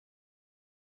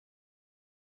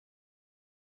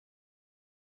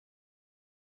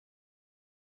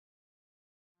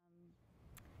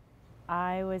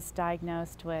I was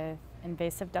diagnosed with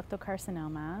invasive ductal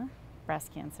carcinoma,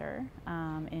 breast cancer,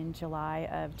 in July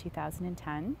of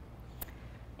 2010.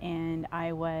 And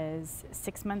I was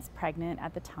 6 months pregnant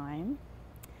at the time.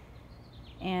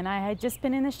 And I had just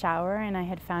been in the shower and I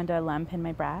had found a lump in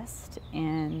my breast,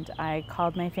 and I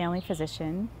called my family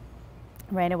physician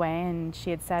right away, and she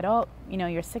had said, oh, you know,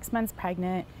 you're 6 months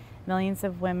pregnant. Millions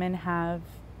of women have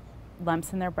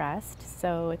lumps in their breast,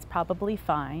 so it's probably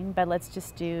fine, but let's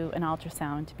just do an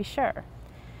ultrasound to be sure.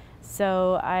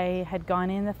 So I had gone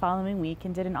in the following week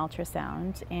and did an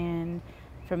ultrasound, and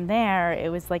from there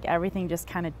it was like everything just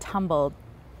kind of tumbled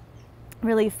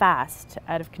really fast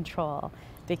out of control,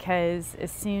 because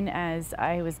as soon as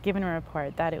I was given a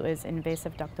report that it was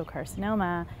invasive ductal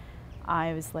carcinoma,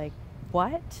 I was like,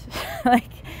 what?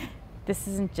 Like, this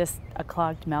isn't just a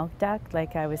clogged milk duct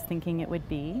like I was thinking it would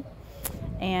be.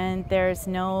 And there's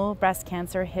no breast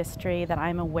cancer history that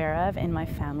I'm aware of in my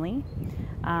family.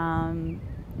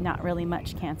 Not really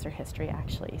much cancer history,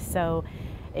 actually. So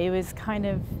it was kind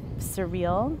of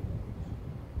surreal,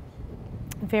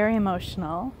 very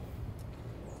emotional.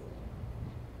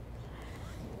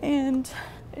 And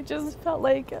it just felt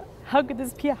like, how could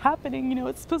this be happening? You know,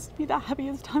 it's supposed to be the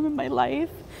happiest time of my life.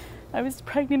 I was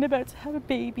pregnant, about to have a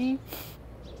baby.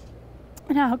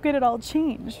 And how could it all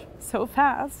change so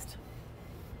fast?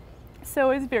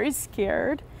 So I was very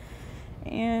scared,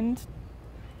 and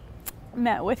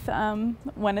met with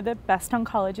one of the best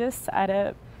oncologists at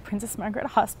a Princess Margaret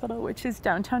Hospital, which is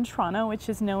downtown Toronto, which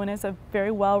is known as a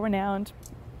very well-renowned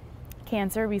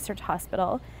cancer research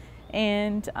hospital.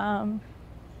 And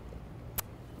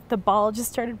the ball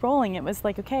just started rolling. It was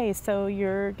like, okay, so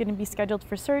you're going to be scheduled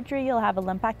for surgery, you'll have a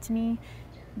lumpectomy,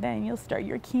 then you'll start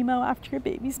your chemo after your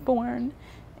baby's born,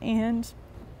 and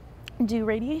do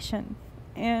radiation.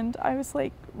 And I was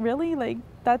like, really? Like,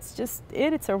 that's just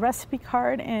it? It's a recipe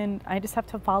card and I just have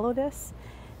to follow this?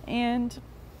 And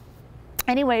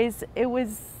anyways,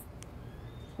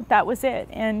 that was it.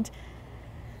 And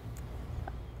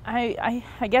I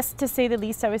guess, to say the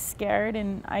least, I was scared,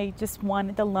 and I just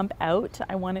wanted the lump out.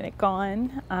 I wanted it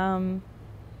gone.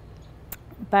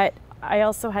 But I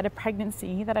also had a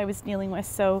pregnancy that I was dealing with,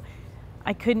 so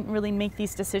I couldn't really make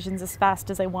these decisions as fast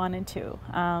as I wanted to.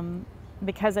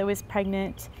 Because I was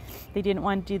pregnant, they didn't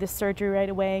want to do the surgery right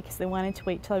away because they wanted to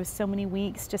wait till I was so many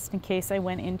weeks, just in case I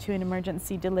went into an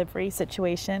emergency delivery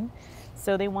situation.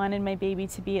 So they wanted my baby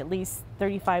to be at least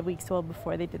 35 weeks old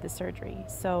before they did the surgery.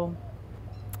 So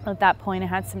at that point I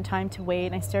had some time to wait,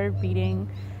 and I started reading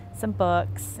some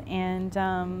books, and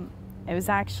it was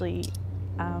actually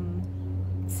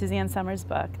Suzanne Somers'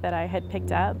 book that I had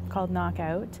picked up called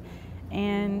Knockout.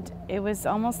 And it was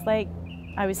almost like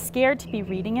I was scared to be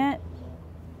reading it,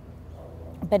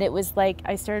 but it was like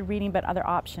I started reading about other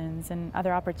options and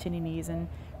other opportunities, and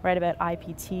read about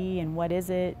IPT and what is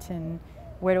it and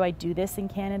where do I do this in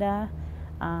Canada.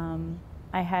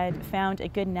 I had found a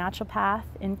good naturopath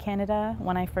in Canada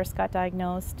when I first got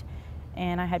diagnosed,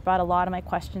 and I had brought a lot of my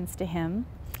questions to him,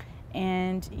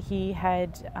 and he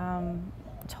had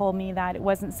told me that it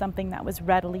wasn't something that was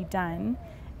readily done.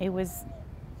 It was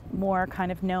more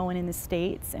kind of known in the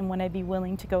States, and would I be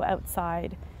willing to go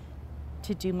outside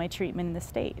to do my treatment in the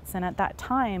States. And at that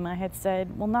time I had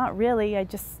said, well, not really,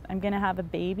 I'm gonna have a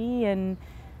baby, and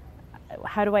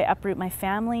how do I uproot my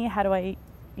family? How do I,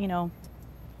 you know?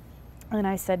 And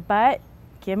I said, but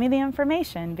give me the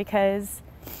information, because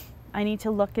I need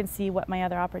to look and see what my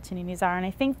other opportunities are. And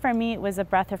I think for me it was a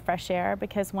breath of fresh air,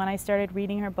 because when I started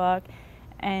reading her book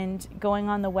and going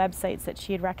on the websites that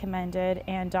she had recommended,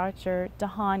 and Dr.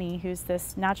 Dahani, who's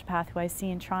this naturopath who I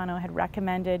see in Toronto, had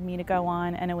recommended me to go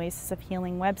on an Oasis of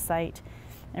Healing website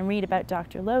and read about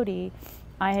Dr. Lodi,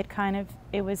 I had kind of,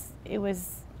 it was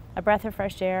a breath of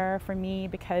fresh air for me,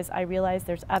 because I realized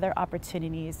there's other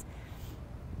opportunities.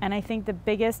 And I think the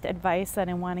biggest advice that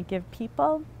I want to give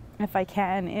people, if I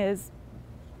can, is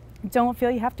don't feel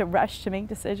you have to rush to make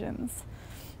decisions.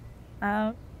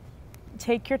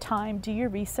 Take your time, do your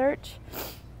research,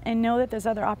 and know that there's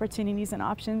other opportunities and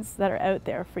options that are out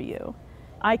there for you.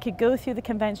 I could go through the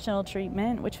conventional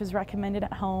treatment, which was recommended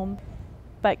at home,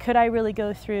 but could I really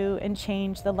go through and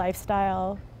change the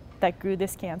lifestyle that grew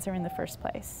this cancer in the first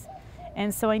place?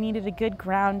 And so I needed a good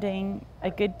grounding, a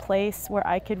good place where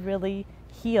I could really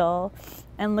heal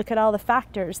and look at all the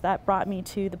factors that brought me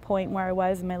to the point where I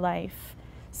was in my life.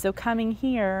 So coming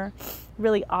here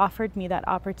really offered me that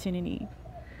opportunity.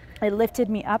 It lifted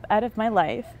me up out of my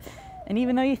life. And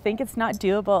even though you think it's not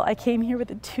doable, I came here with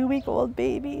a 2-week-old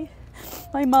baby.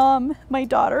 My mom, my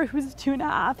daughter, who was 2.5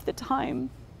 at the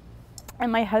time,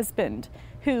 and my husband,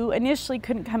 who initially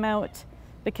couldn't come out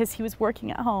because he was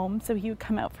working at home. So he would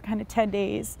come out for kind of 10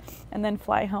 days and then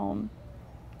fly home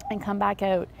and come back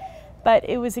out. But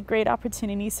it was a great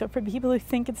opportunity. So for people who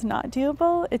think it's not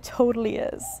doable, it totally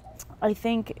is. I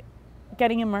think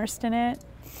getting immersed in it,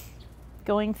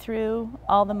 going through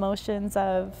all the motions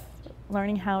of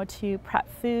learning how to prep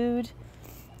food,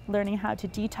 learning how to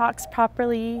detox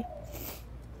properly,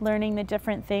 learning the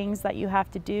different things that you have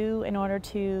to do in order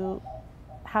to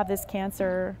have this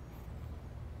cancer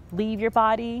leave your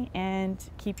body and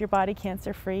keep your body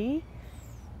cancer free.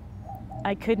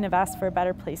 I couldn't have asked for a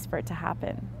better place for it to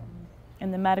happen.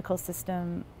 In the medical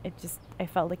system, I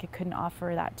felt like it couldn't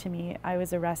offer that to me. I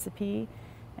was a recipe,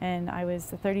 and I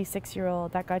was a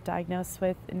 36-year-old that got diagnosed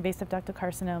with invasive ductal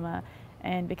carcinoma.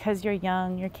 And because you're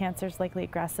young, your cancer is likely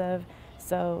aggressive,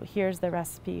 so here's the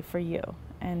recipe for you.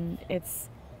 And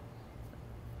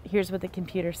here's what the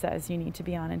computer says you need to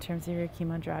be on in terms of your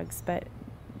chemo drugs. But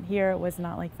here it was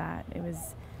not like that. It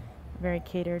was very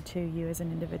catered to you as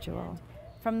an individual.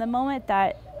 From the moment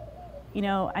that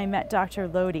I met Dr.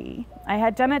 Lodi, I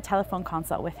had done a telephone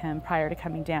consult with him prior to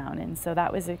coming down, and so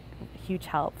that was a huge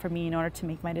help for me in order to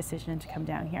make my decision to come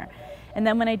down here. And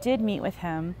then when I did meet with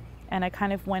him, and I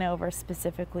kind of went over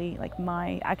specifically like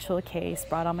my actual case,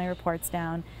 brought all my reports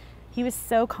down, he was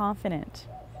so confident.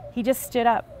 He just stood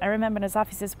up. I remember in his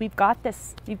office, he says, "We've got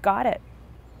this, we've got it."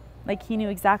 Like, he knew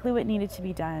exactly what needed to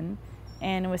be done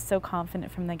and was so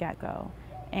confident from the get-go.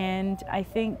 And I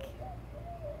think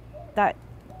that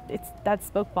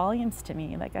spoke volumes to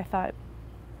me. Like, I thought,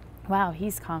 wow,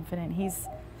 he's confident. He's,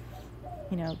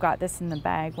 got this in the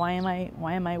bag. Why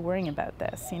am I worrying about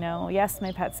this? Yes,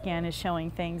 my PET scan is showing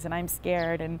things and I'm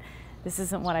scared and this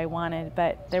isn't what I wanted,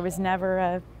 but there was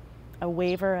never a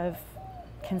waiver of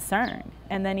concern.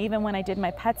 And then even when I did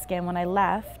my PET scan, when I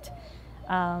left,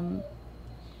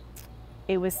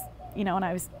 it was, and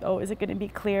I was, oh, is it going to be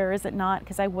clear or is it not?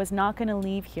 Because I was not going to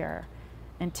leave here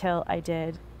until I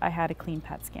had a clean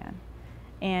PET scan.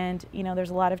 And there's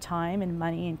a lot of time and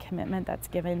money and commitment that's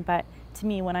given, but to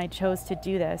me, when I chose to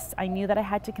do this, I knew that I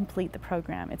had to complete the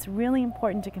program. It's really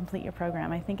important to complete your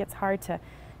program. I think it's hard to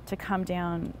come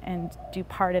down and do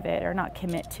part of it or not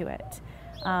commit to it.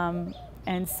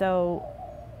 And so,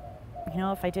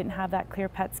 if I didn't have that clear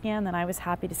PET scan, then I was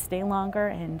happy to stay longer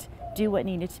and do what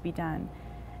needed to be done.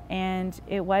 And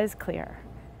it was clear.